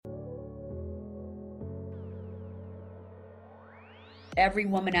every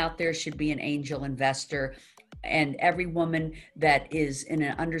woman out there should be an angel investor. And every woman that is in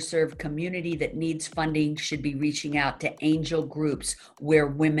an underserved community that needs funding should be reaching out to angel groups where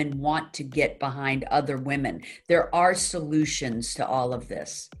women want to get behind other women. There are solutions to all of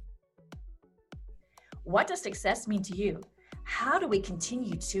this. What does success mean to you? How do we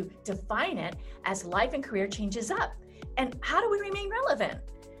continue to define it as life and career changes up? And how do we remain relevant?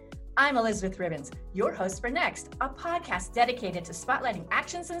 I'm Elizabeth Ribbons, your host for Next, a podcast dedicated to spotlighting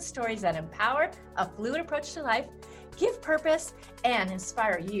actions and stories that empower a fluid approach to life, give purpose, and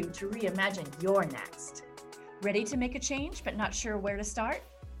inspire you to reimagine your next. Ready to make a change but not sure where to start?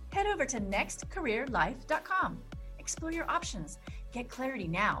 Head over to nextcareerlife.com. Explore your options, get clarity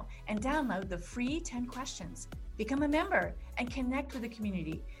now, and download the free 10 questions. Become a member and connect with the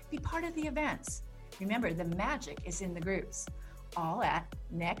community. Be part of the events. Remember, the magic is in the groups. All at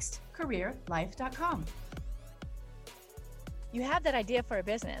nextcareerlife.com. You have that idea for a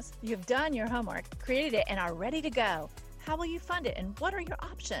business. You've done your homework, created it, and are ready to go. How will you fund it, and what are your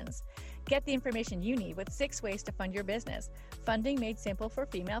options? Get the information you need with 6 ways to fund your business. Funding made simple for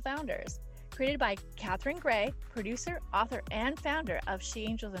female founders. Created by Catherine Gray, producer, author, and founder of She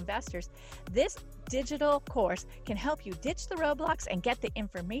Angels Investors, this digital course can help you ditch the roadblocks and get the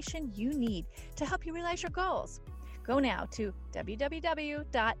information you need to help you realize your goals. Go now to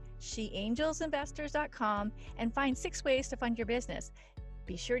www.sheangelsinvestors.com and find 6 ways to fund your business.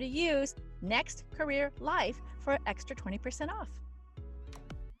 Be sure to use Next Career Life for extra 20% off.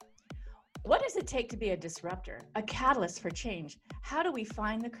 What does it take to be a disruptor, a catalyst for change? How do we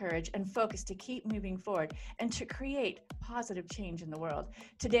find the courage and focus to keep moving forward and to create positive change in the world?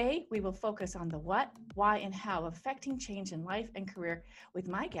 Today, we will focus on the what, why, and how affecting change in life and career with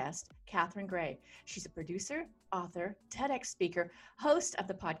my guest, Catherine Gray. She's a producer, author, TEDx speaker, host of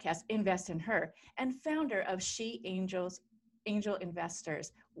the podcast Invest in Her, and founder of She Angel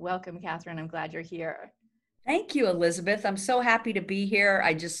Investors. Welcome, Catherine. I'm glad you're here. Thank you, Elizabeth. I'm so happy to be here.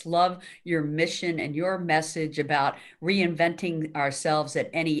 I just love your mission and your message about reinventing ourselves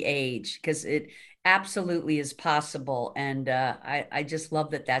at any age, because it absolutely is possible. And I just love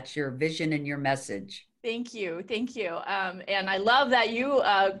that that's your vision and your message. Thank you. Thank you. And I love that you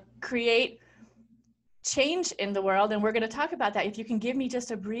create change in the world. And we're going to talk about that. If you can give me just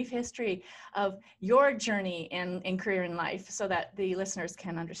a brief history of your journey in career and life so that the listeners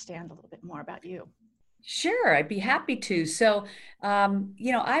can understand a little bit more about you. Sure, I'd be happy to. So,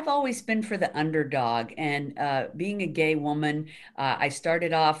 I've always been for the underdog, and being a gay woman, I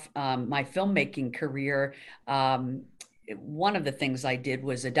started off my filmmaking career. One of the things I did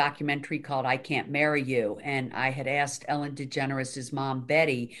was a documentary called I Can't Marry You. And I had asked Ellen DeGeneres' mom,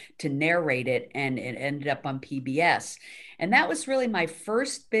 Betty, to narrate it, and it ended up on PBS. And that was really my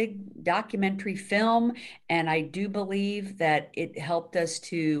first big documentary film. And I do believe that it helped us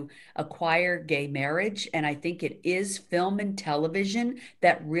to acquire gay marriage. And I think it is film and television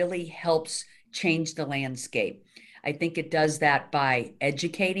that really helps change the landscape. I think it does that by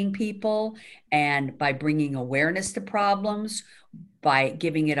educating people and by bringing awareness to problems, by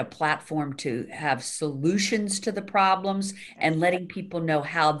giving it a platform to have solutions to the problems and letting people know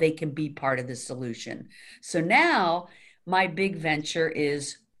how they can be part of the solution. So now my big venture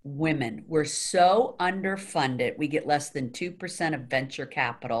is women. We're so underfunded. We get less than 2% of venture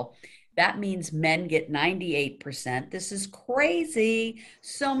capital. That means men get 98%. This is crazy.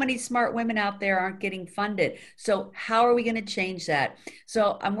 So many smart women out there aren't getting funded. So how are we going to change that?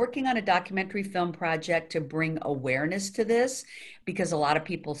 So I'm working on a documentary film project to bring awareness to this, because a lot of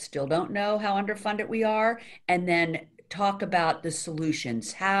people still don't know how underfunded we are. And then talk about the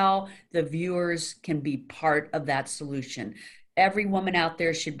solutions, how the viewers can be part of that solution. Every woman out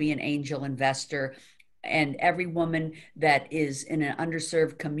there should be an angel investor. And every woman that is in an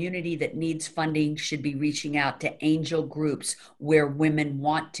underserved community that needs funding should be reaching out to angel groups where women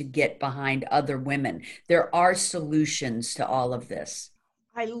want to get behind other women. There are solutions to all of this.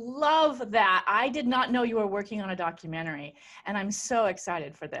 I love that. I did not know you were working on a documentary, and I'm so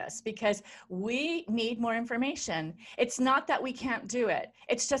excited for this because we need more information. It's not that we can't do it.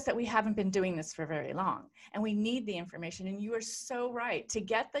 It's just that we haven't been doing this for very long, and we need the information. And you are so right to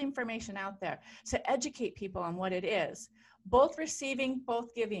get the information out there, to educate people on what it is, both receiving,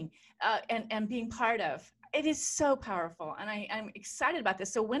 both giving, and being part of. It is so powerful, and I'm excited about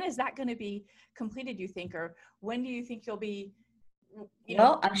this. So when is that going to be completed, you think, or when do you think you'll be?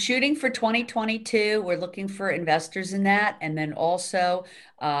 Well, I'm shooting for 2022. We're looking for investors in that. And then also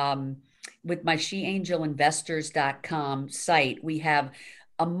with my sheangelinvestors.com site, we have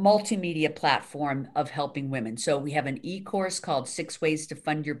a multimedia platform of helping women. So we have an e-course called 6 Ways to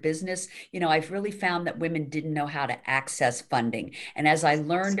Fund Your Business. I've really found that women didn't know how to access funding. And as I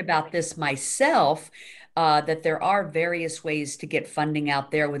learned about this myself, that there are various ways to get funding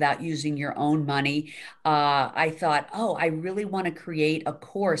out there without using your own money. I thought, oh, I really want to create a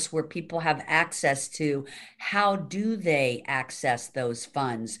course where people have access to how do they access those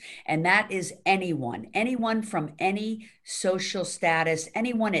funds. And that is anyone from any social status,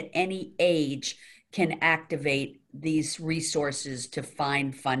 anyone at any age can activate these resources to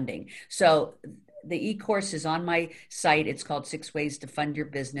find funding. So the e-course is on my site. It's called 6 Ways to Fund Your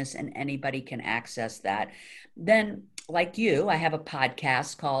Business, and anybody can access that. Then, like you, I have a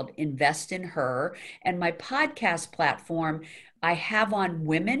podcast called Invest in Her, and my podcast platform I have on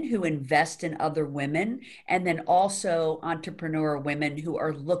women who invest in other women, and then also entrepreneur women who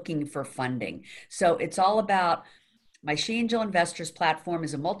are looking for funding. So it's all about my She Angel Investors platform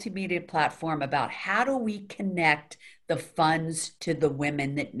is a multimedia platform about how do we connect the funds to the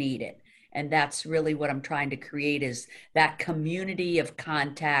women that need it. And that's really what I'm trying to create is that community of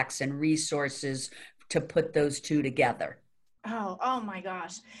contacts and resources to put those two together. Oh my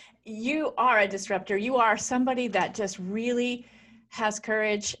gosh. You are a disruptor. You are somebody that just really has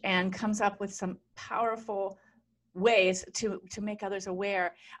courage and comes up with some powerful ways to make others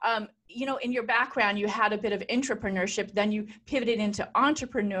aware. In your background, you had a bit of intrapreneurship, then you pivoted into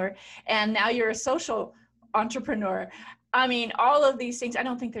entrepreneur, and now you're a social entrepreneur. I mean, all of these things, I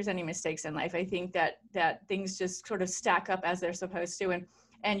don't think there's any mistakes in life. I think that things just sort of stack up as they're supposed to.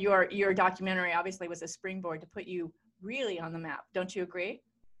 And your documentary obviously was a springboard to put you really on the map. Don't you agree?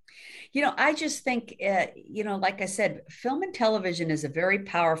 I just think, like I said, film and television is a very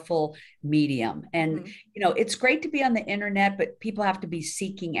powerful medium. And, it's great to be on the internet, but people have to be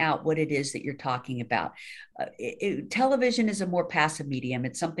seeking out what it is that you're talking about. Television is a more passive medium.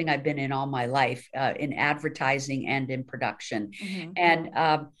 It's something I've been in all my life, in advertising and in production.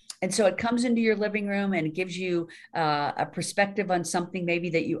 And so it comes into your living room and it gives you a perspective on something maybe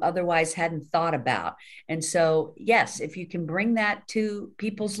that you otherwise hadn't thought about. And so, yes, if you can bring that to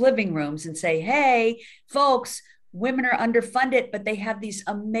people's living rooms and say, hey, folks, women are underfunded, but they have these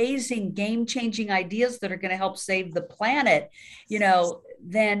amazing game-changing ideas that are going to help save the planet,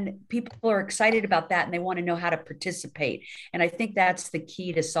 then people are excited about that and they want to know how to participate. And I think that's the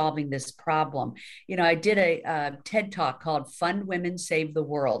key to solving this problem. I did a TED talk called Fund Women Save the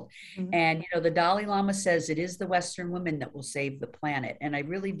World. And, the Dalai Lama says it is the Western women that will save the planet. And I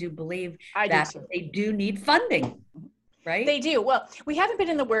really do believe that they do need funding, right? They do. Well, we haven't been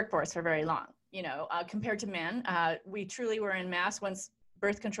in the workforce for very long, compared to men. We truly were in mass once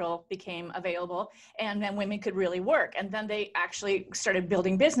birth control became available, and then women could really work. And then they actually started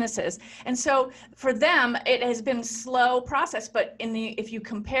building businesses. And so for them, it has been a slow process. But if you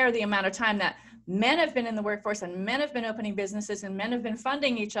compare the amount of time that men have been in the workforce and men have been opening businesses and men have been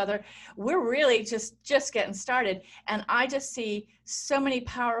funding each other, we're really just getting started. And I just see so many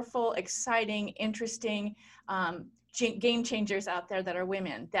powerful, exciting, interesting game changers out there that are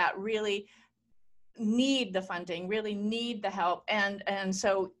women that really need the funding, really need the help. And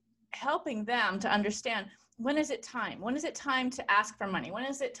so helping them to understand, when is it time? When is it time to ask for money? When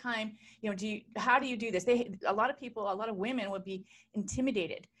is it time, how do you do this? A lot of women would be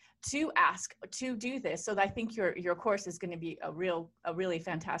intimidated to ask to do this. So I think your course is going to be a really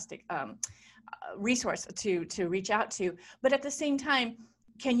fantastic resource to reach out to. But at the same time,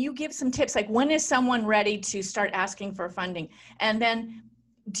 can you give some tips? Like, when is someone ready to start asking for funding? And then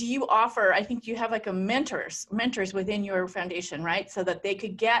do you offer, I think you have like mentors within your foundation, right? So that they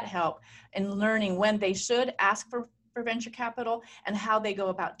could get help in learning when they should ask for venture capital and how they go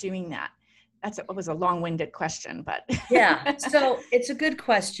about doing that. It was a long-winded question, but. Yeah, so it's a good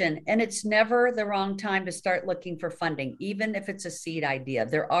question. And it's never the wrong time to start looking for funding, even if it's a seed idea.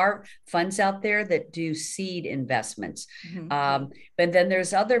 There are funds out there that do seed investments. But then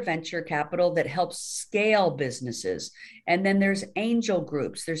there's other venture capital that helps scale businesses. And then there's angel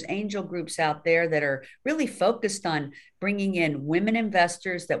groups. There's angel groups out there that are really focused on bringing in women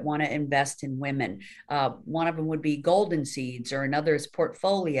investors that want to invest in women. One of them would be Golden Seeds, or another is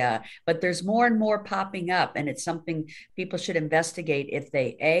Portfolio. But there's more and more popping up, and it's something people should investigate if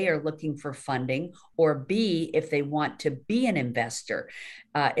they A, are looking for funding, or B, if they want to be an investor.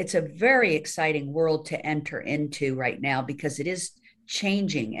 It's a very exciting world to enter into right now because it is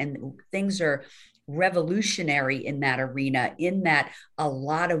changing and things are revolutionary in that arena, in that a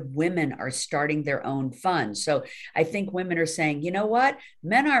lot of women are starting their own funds. So I think women are saying, you know what?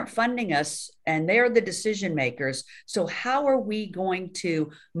 Men aren't funding us and they're the decision makers. So how are we going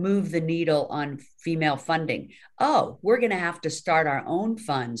to move the needle on female funding? Oh, we're going to have to start our own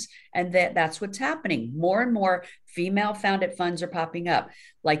funds. And that's what's happening. More and more female founded funds are popping up.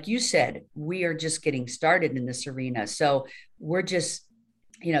 Like you said, we are just getting started in this arena. So we're just,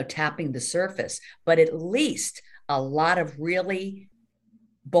 tapping the surface, but at least a lot of really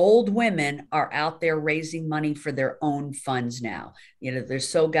bold women are out there raising money for their own funds now.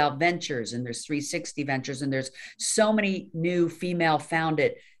 There's SoGal Ventures and there's 360 Ventures, and there's so many new female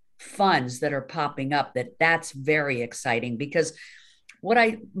founded funds that are popping up that's very exciting. Because what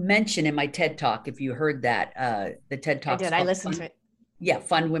I mentioned in my TED Talk, if you heard that, the TED Talk, I listened to it. Yeah,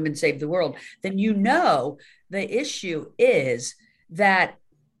 Fund Women Save the World. Then the issue is that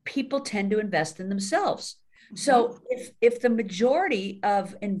people tend to invest in themselves. So if the majority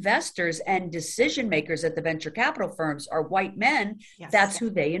of investors and decision makers at the venture capital firms are white men, yes, that's who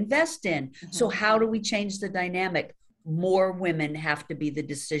they invest in. Mm-hmm. So how do we change the dynamic? More women have to be the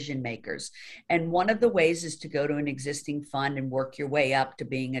decision makers. And one of the ways is to go to an existing fund and work your way up to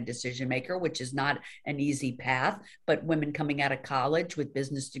being a decision maker, which is not an easy path, but women coming out of college with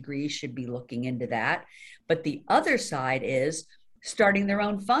business degrees should be looking into that. But the other side is starting their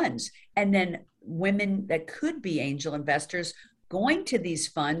own funds, and then women that could be angel investors going to these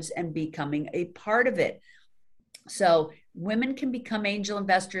funds and becoming a part of it. So women can become angel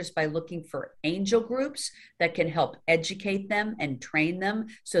investors by looking for angel groups that can help educate them and train them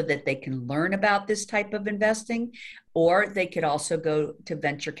so that they can learn about this type of investing. Or they could also go to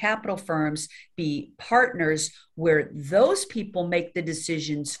venture capital firms, be partners where those people make the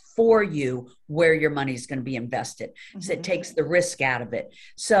decisions for you where your money is going to be invested. Mm-hmm. So it takes the risk out of it.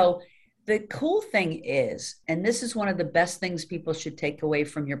 So the cool thing is, and this is one of the best things people should take away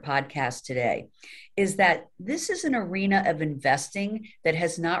from your podcast today, is that this is an arena of investing that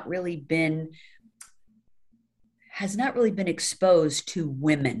has not really been exposed to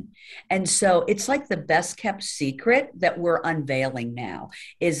women. And so it's like the best kept secret that we're unveiling now,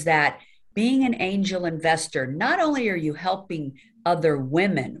 is that being an angel investor, not only are you helping other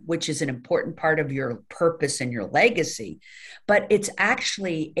women, which is an important part of your purpose and your legacy, but it's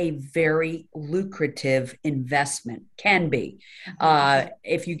actually a very lucrative investment, can be.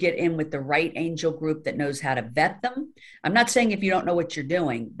 If you get in with the right angel group that knows how to vet them. I'm not saying if you don't know what you're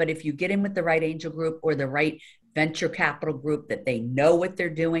doing, but if you get in with the right angel group or the right venture capital group that they know what they're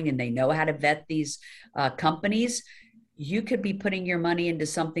doing and they know how to vet these companies, you could be putting your money into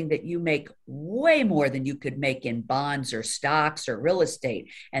something that you make way more than you could make in bonds or stocks or real estate.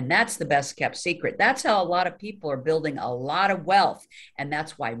 And that's the best kept secret. That's how a lot of people are building a lot of wealth. And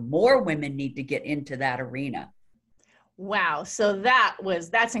that's why more women need to get into that arena. Wow. So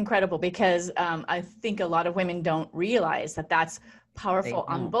that's incredible, because I think a lot of women don't realize that that's powerful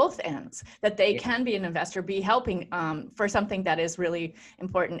on both ends, that they can be an investor, be helping for something that is really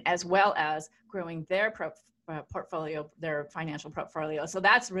important, as well as growing their portfolio, their financial portfolio. So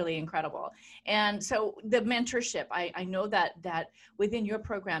that's really incredible. And so the mentorship, I know that within your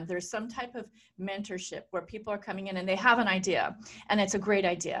program, there's some type of mentorship where people are coming in and they have an idea and it's a great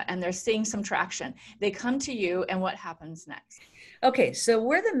idea and they're seeing some traction. They come to you, and what happens next? Okay. So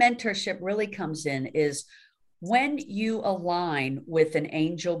where the mentorship really comes in is when you align with an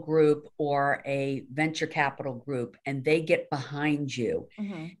angel group or a venture capital group and they get behind you,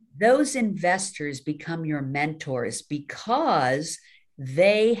 those investors become your mentors because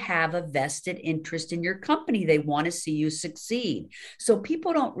they have a vested interest in your company. They want to see you succeed. So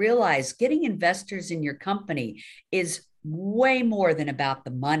people don't realize getting investors in your company is way more than about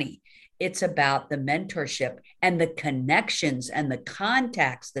the money. It's about the mentorship and the connections and the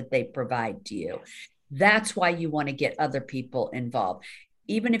contacts that they provide to you. That's why you want to get other people involved.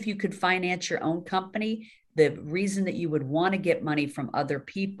 Even if you could finance your own company, the reason that you would want to get money from other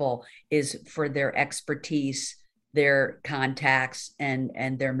people is for their expertise, their contacts, and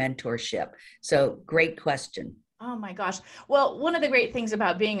their mentorship. So great question. Oh my gosh. Well, one of the great things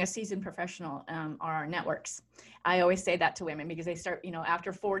about being a seasoned professional are our networks. I always say that to women because they start,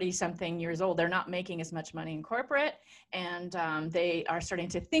 after 40 something years old, they're not making as much money in corporate, and they are starting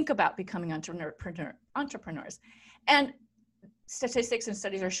to think about becoming entrepreneurs. And statistics and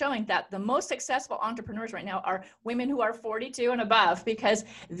studies are showing that the most successful entrepreneurs right now are women who are 42 and above, because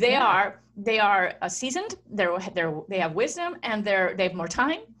they Yeah. are seasoned, they have wisdom, and they have more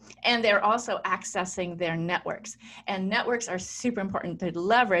time, and they're also accessing their networks. And networks are super important to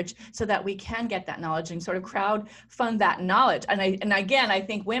leverage so that we can get that knowledge and sort of crowd fund that knowledge. And again, I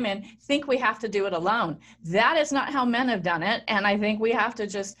think women think we have to do it alone. That is not how men have done it. And I think we have to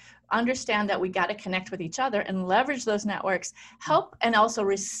just understand that we got to connect with each other and leverage those networks, help, and also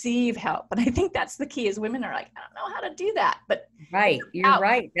receive help. And I think that's the key, is women are like, I don't know how to do that, but Right, you're out.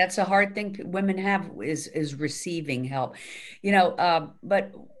 right. That's a hard thing women have is receiving help.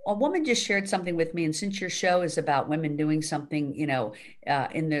 But a woman just shared something with me, and since your show is about women doing something,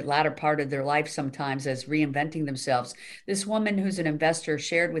 in the latter part of their life, sometimes as reinventing themselves, this woman who's an investor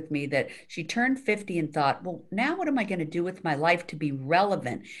shared with me that she turned 50 and thought, well, now what am I going to do with my life to be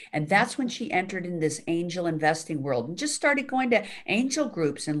relevant? And that's when she entered in this angel investing world and just started going to angel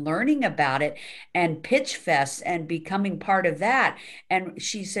groups and learning about it and pitch fests and becoming part of that. And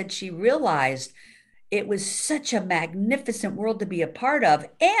she said she realized it was such a magnificent world to be a part of.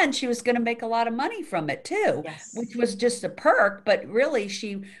 And she was going to make a lot of money from it too, which Yes. was just a perk. But really,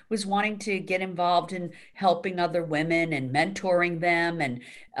 she was wanting to get involved in helping other women and mentoring them and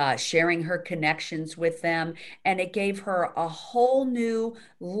sharing her connections with them. And it gave her a whole new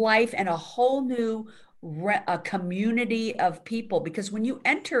life and a whole new a community of people, because when you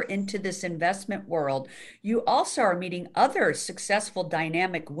enter into this investment world, you also are meeting other successful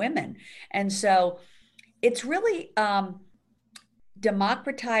dynamic women. And so it's really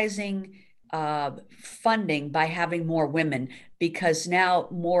democratizing funding by having more women, because now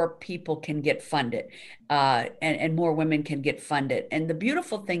more people can get funded, and more women can get funded. And the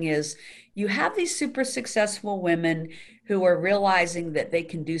beautiful thing is, you have these super successful women who are realizing that they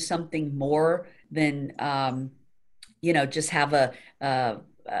can do something more than just have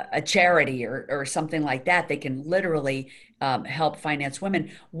a charity or something like that. They can literally help finance women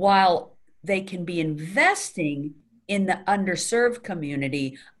while they can be investing in the underserved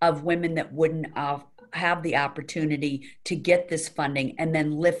community of women that wouldn't have the opportunity to get this funding, and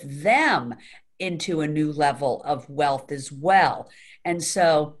then lift them into a new level of wealth as well. And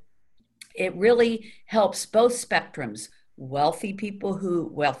so it really helps both spectrums: wealthy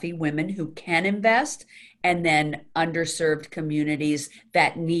women who can invest, and then underserved communities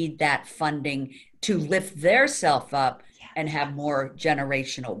that need that funding to lift their self up and Yes. have more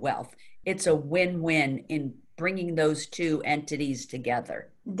generational wealth. It's a win-win in bringing those two entities together.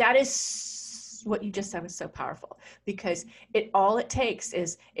 That is what you just said was so powerful, because all it takes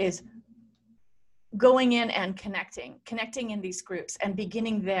is going in and connecting in these groups and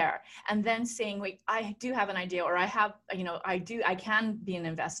beginning there, and then saying, wait, I do have an idea, or I have, I can be an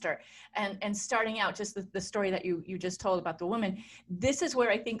investor, and starting out, just the story that you just told about the woman. This is where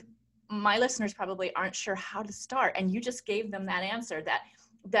I think my listeners probably aren't sure how to start, and you just gave them that answer, that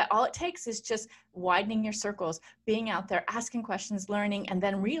all it takes is just widening your circles, being out there, asking questions, learning, and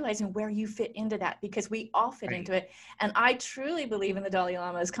then realizing where you fit into that, because we all fit Right. into it. And I truly believe in the Dalai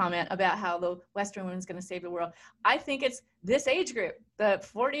Lama's comment about how the Western woman's going to save the world. I think it's this age group, the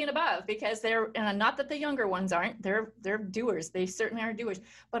 40 and above, because they're, and not that the younger ones aren't, they're doers. They certainly are doers.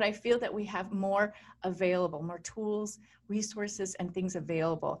 But I feel that we have more available, more tools, resources, and things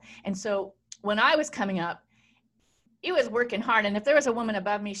available. And so when I was coming up, he was working hard. And if there was a woman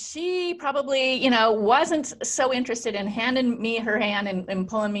above me, she probably, wasn't so interested in handing me her hand and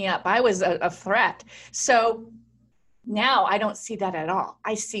pulling me up. I was a threat. So now I don't see that at all.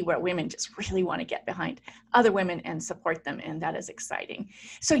 I see where women just really want to get behind other women and support them. And that is exciting.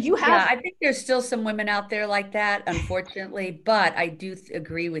 So you Yeah, have, I think there's still some women out there like that, unfortunately, but I do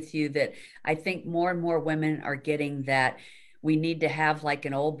agree with you that I think more and more women are getting that we need to have like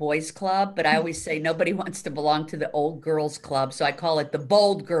an old boys club, but I always say nobody wants to belong to the old girls club, so I call it the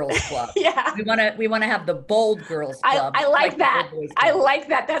bold girls club. yeah, We want to have the bold girls I, club, I just like like the that. old boys I club. like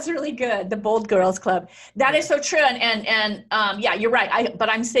that. That's really good. The Bold Girls Club. That is Yeah. so true. And yeah, you're right. But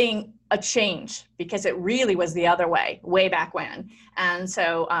I'm seeing a change, because it really was the other way back when. And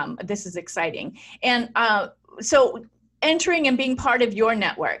so this is exciting. And so entering and being part of your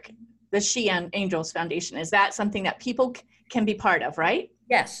network, the She Angels Foundation, is that something that people can be part of, right?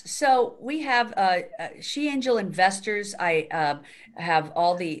 Yes. So we have She Angel Investors. I have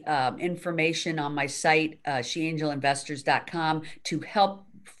all the information on my site, sheangelinvestors.com, to help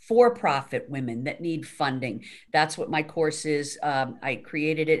for-profit women that need funding. That's what my course is. I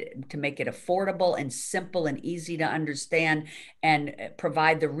created it to make it affordable and simple and easy to understand, and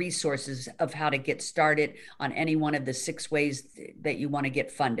provide the resources of how to get started on any one of the 6 ways that you want to get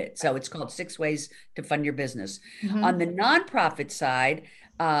funded. So it's called 6 Ways to Fund Your Business. On the nonprofit side,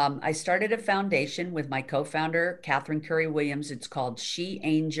 I started a foundation with my co-founder, Catherine Curry Williams. It's called She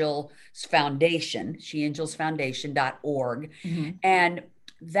Angels Foundation, sheangelsfoundation.org. And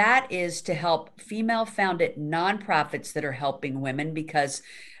that is to help female-founded nonprofits that are helping women, because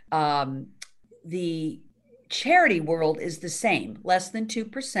the charity world is the same. Less than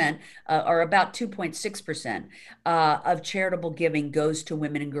 2%, or about 2.6%, of charitable giving goes to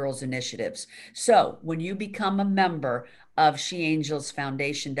women and girls initiatives. So when you become a member of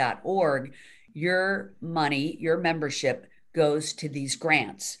sheangelsfoundation.org, your money, your membership goes to these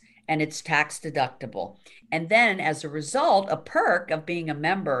grants, and it's tax deductible. And then as a result, a perk of being a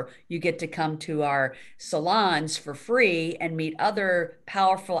member, you get to come to our salons for free and meet other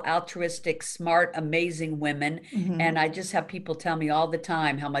powerful, altruistic, smart, amazing women. And I just have people tell me all the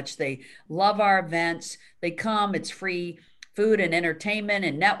time how much they love our events. They come, it's free food and entertainment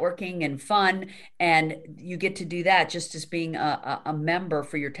and networking and fun. And you get to do that just as being a member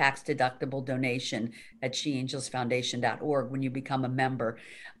for your tax deductible donation at sheangelsfoundation.org when you become a member.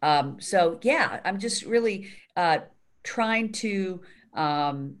 So yeah, I'm just really trying to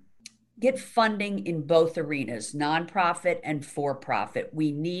get funding in both arenas, nonprofit and for-profit.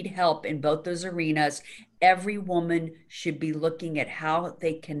 We need help in both those arenas. Every woman should be looking at how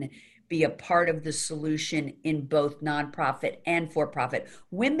they can be a part of the solution in both nonprofit and for-profit.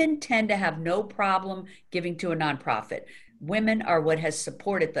 Women tend to have no problem giving to a nonprofit. Women are what has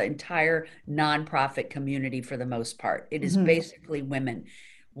supported the entire nonprofit community for the most part. It is basically women.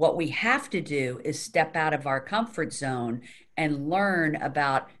 What we have to do is step out of our comfort zone and learn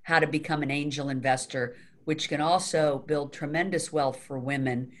about how to become an angel investor, which can also build tremendous wealth for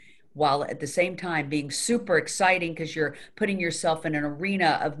women, while at the same time being super exciting, because you're putting yourself in an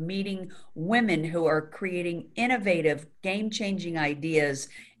arena of meeting women who are creating innovative, game-changing ideas,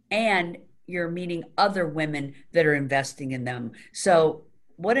 and you're meeting other women that are investing in them. So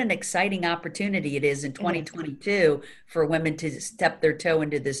what an exciting opportunity it is in 2022 for women to step their toe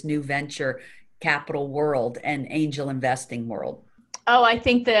into this new venture capital world and angel investing world. Oh, I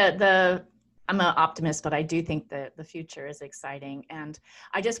think I'm an optimist, but I do think that the future is exciting. And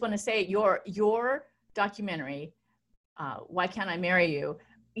I just want to say your documentary, Why Can't I Marry You?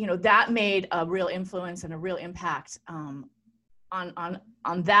 You know, that made a real influence and a real impact on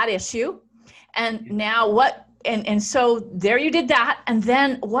that issue. And now and so there you did that. And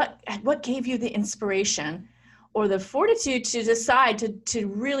then what gave you the inspiration or the fortitude to decide to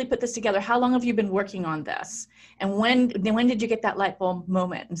really put this together? How long have you been working on this? And when did you get that light bulb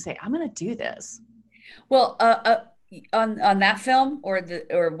moment and say, I'm going to do this? Well, on that film or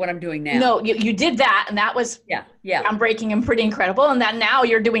what I'm doing now? No, you did that, and that was groundbreaking and pretty incredible. And then now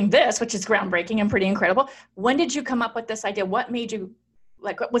you're doing this, which is groundbreaking and pretty incredible. When did you come up with this idea? What made you,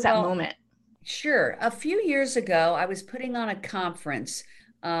 what was that moment? Sure. A few years ago, I was putting on a conference,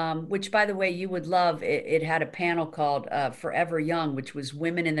 which, by the way, you would love. It had a panel called Forever Young, which was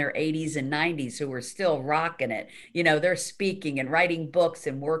women in their 80s and 90s who were still rocking it. You know, they're speaking and writing books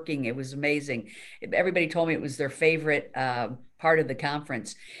and working. It was amazing. Everybody told me it was their favorite part of the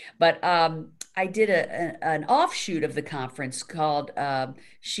conference. But I did an offshoot of the conference called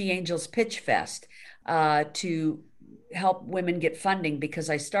She Angels Pitch Fest to help women get funding, because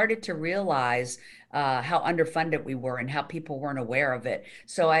I started to realize how underfunded we were and how people weren't aware of it.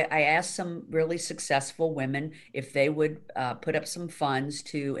 So I asked some really successful women if they would put up some funds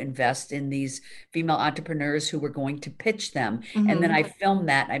to invest in these female entrepreneurs who were going to pitch them. And then I filmed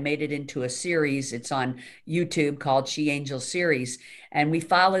that. I made it into a series. It's on YouTube called She Angel Series. And we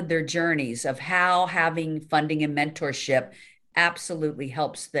followed their journeys of how having funding and mentorship absolutely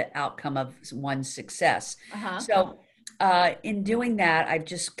helps the outcome of one's success. So in doing that, I've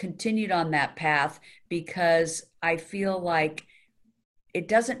just continued on that path, because I feel like it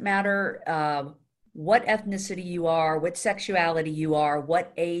doesn't matter what ethnicity you are, what sexuality you are,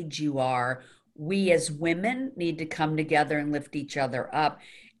 what age you are. We as women need to come together and lift each other up.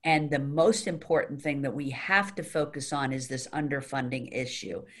 And the most important thing that we have to focus on is this underfunding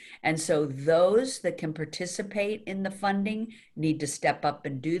issue. And so those that can participate in the funding need to step up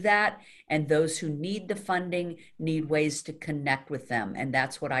and do that. And those who need the funding need ways to connect with them. And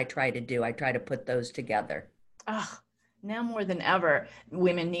that's what I try to do. I try to put those together. Now more than ever,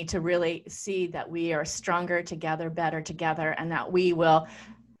 women need to really see that we are stronger together, better together, and that we will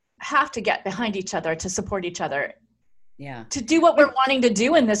have to get behind each other to support each other Yeah. to do what we're wanting to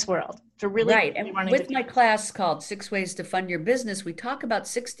do in this world, to really Right. be And wanting to with do. my class called Six Ways to Fund Your Business, we talk about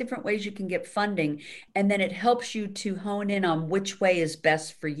six different ways you can get funding. And then it helps you to hone in on which way is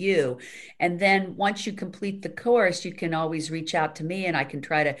best for you. And then once you complete the course, you can always reach out to me and I can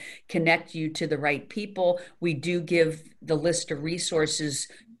try to connect you to the right people. We do give the list of resources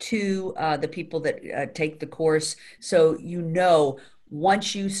to the people that take the course. So you know,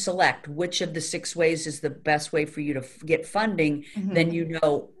 once you select which of the six ways is the best way for you to get funding, then Mhm. you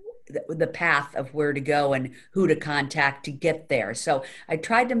know the path of where to go and who to contact to get there. So I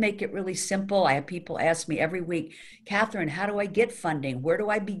tried to make it really simple. I have people ask me every week, Catherine, how do I get funding? Where do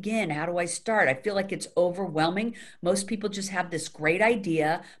I begin? How do I start? I feel like it's overwhelming. Most people just have this great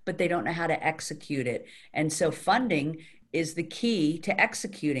idea, but they don't know how to execute it. And so funding is the key to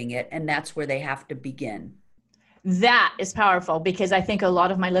executing it. And that's where they have to begin. That is powerful, because I think a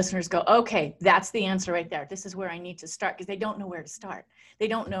lot of my listeners go, okay, that's the answer right there. This is where I need to start, because they don't know where to start. They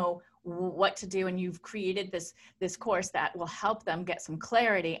don't know what to do. And you've created this course that will help them get some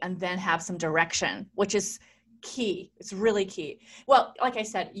clarity and then have some direction, which is key. It's really key. Well, like I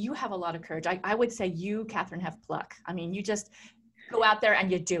said, you have a lot of courage. I would say you, Catherine, have pluck. I mean, you just go out there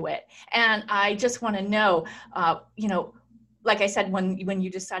and you do it. And I just want to know, like I said, when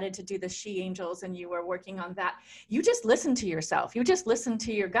you decided to do the She Angels and you were working on that, you just listened to yourself. You just listened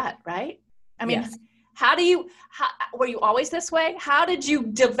to your gut, right? I mean, Yes. were you always this way? How did you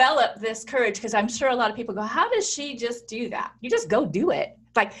develop this courage? Because I'm sure a lot of people go, how does she just do that? You just go do it.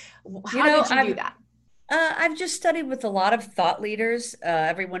 Like, You how know, did you do that? I've just studied with a lot of thought leaders,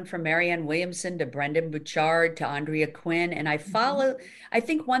 everyone from Marianne Williamson to Brendan Bouchard to Andrea Quinn. And Mhm. I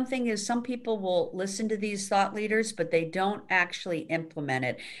think one thing is some people will listen to these thought leaders, but they don't actually implement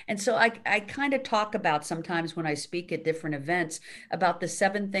it. And so I kind of talk about sometimes when I speak at different events about the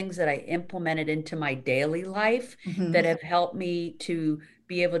seven things that I implemented into my daily life that Mhm. have helped me to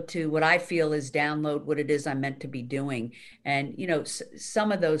be able to, what I feel is download what it is I'm meant to be doing. And, some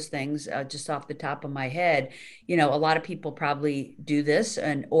of those things, just off the top of my head, a lot of people probably do this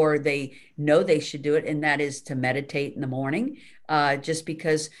or they know they should do it. And that is to meditate in the morning, just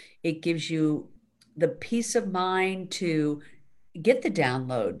because it gives you the peace of mind to get the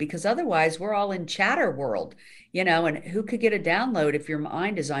download, because otherwise we're all in chatter world, and who could get a download if your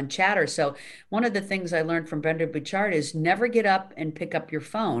mind is on chatter? So one of the things I learned from Brenda Bouchard is never get up and pick up your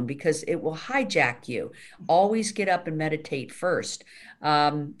phone because it will hijack you. Always get up and meditate first.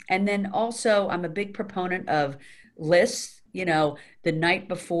 And then also I'm a big proponent of lists, the night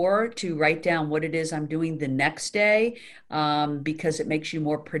before to write down what it is I'm doing the next day, because it makes you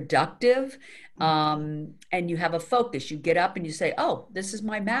more productive, and you have a focus. You get up and you say, oh, this is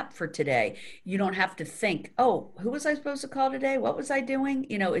my map for today. You don't have to think, oh, who was I supposed to call today? What was I doing?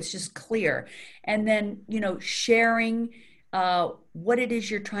 It's just clear. And then, sharing what it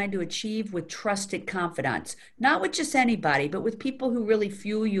is you're trying to achieve with trusted confidants, not with just anybody, but with people who really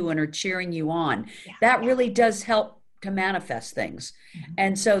fuel you and are cheering you on. Yeah. That really does help to manifest things. Mhm.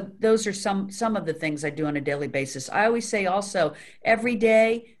 And so those are some of the things I do on a daily basis. I always say also every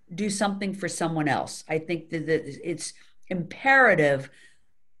day do something for someone else. I think that it's imperative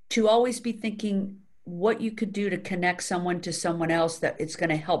to always be thinking what you could do to connect someone to someone else that it's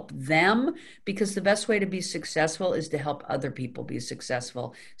going to help them, because the best way to be successful is to help other people be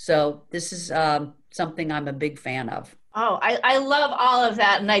successful. So this is something I'm a big fan of. Oh, I love all of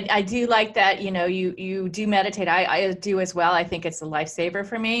that. And I do like that, you do meditate. I do as well. I think it's a lifesaver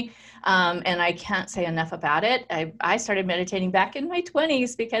for me. And I can't say enough about it. I started meditating back in my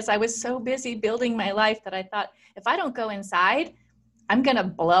 20s because I was so busy building my life that I thought, if I don't go inside, I'm going to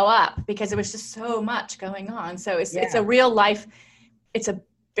blow up, because there was just so much going on. So it's a Yeah. real life. It's a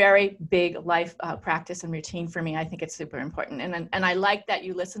very big life practice and routine for me. I think it's super important. And I like that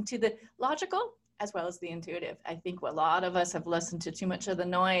you listen to the logical as well as the intuitive. I think a lot of us have listened to too much of the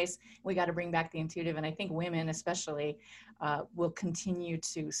noise. We got to bring back the intuitive. And I think women especially will continue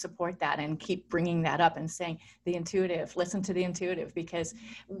to support that and keep bringing that up and saying the intuitive, listen to the intuitive, because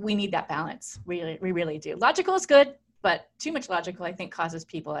we need that balance. We really do. Logical is good, but too much logical, I think, causes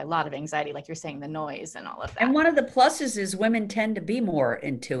people a lot of anxiety, like you're saying, the noise and all of And that. one of the pluses is women tend to be more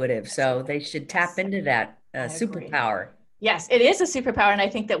intuitive, so they should tap Yes, into that I agree. superpower. Yes, it is a superpower, and I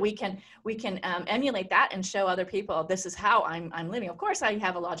think that we can emulate that and show other people this is how I'm living. Of course, I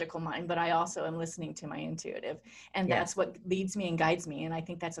have a logical mind, but I also am listening to my intuitive, and that's Yes. what leads me and guides me. And I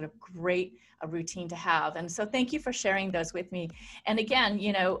think that's a great routine to have. And so, thank you for sharing those with me. And again,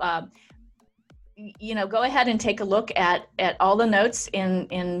 go ahead and take a look at all the notes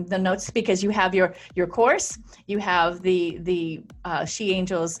in the notes, because you have your course, you have the She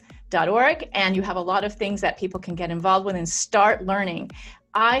Angels and you have a lot of things that people can get involved with and start learning.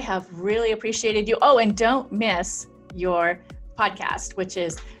 I have really appreciated you. Oh, and don't miss your podcast, which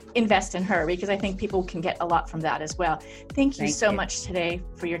is Invest in Her, because I think people can get a lot from that as well. Thank you so much today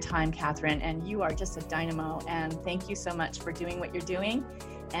for your time, Catherine. And you are just a dynamo. And thank you so much for doing what you're doing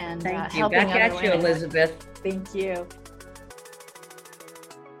and helping back at you, Elizabeth. Thank you.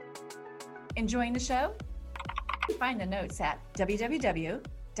 Enjoying the show? Find the notes at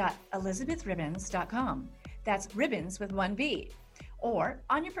www.elizabethribbons.com. That's ribbons with one B, or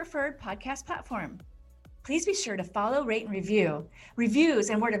on your preferred podcast platform. Please be sure to follow, rate, and review. Reviews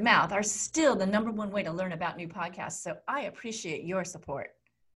and word of mouth are still the #1 way to learn about new podcasts, so I appreciate your support.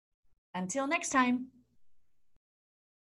 Until next time.